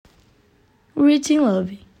Written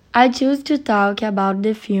Love. I choose to talk about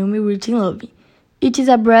the film Written Love. It is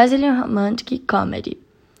a Brazilian romantic comedy.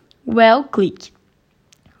 Well, click.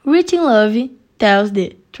 Written Love tells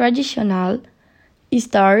the traditional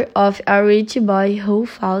story of a rich boy who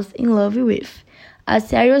falls in love with a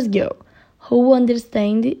serious girl who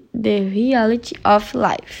understands the reality of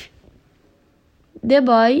life. The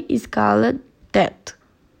boy is called Teto,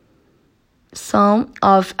 son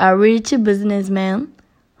of a rich businessman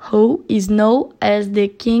who is known as the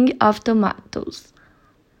King of Tomatoes.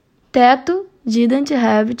 Teto didn't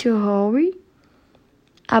have to worry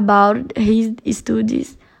about his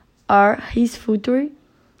studies or his future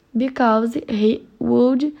because he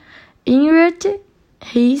would inherit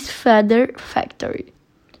his father's factory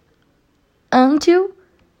until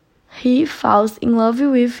he falls in love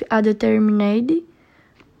with a determined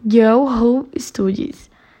girl who studies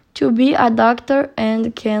to be a doctor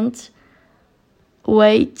and can't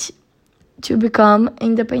wait to become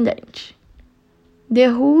independent.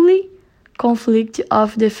 The whole conflict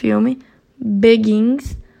of the film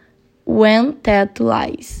begins when Teto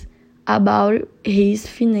lies about his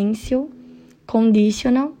financial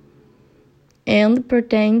condition and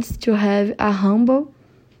pretends to have a humble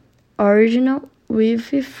origin with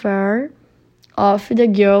fear of the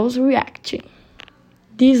girl's reaction.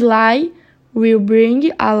 This lie will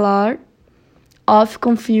bring a lot of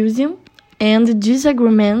confusion and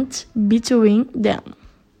disagreement between them.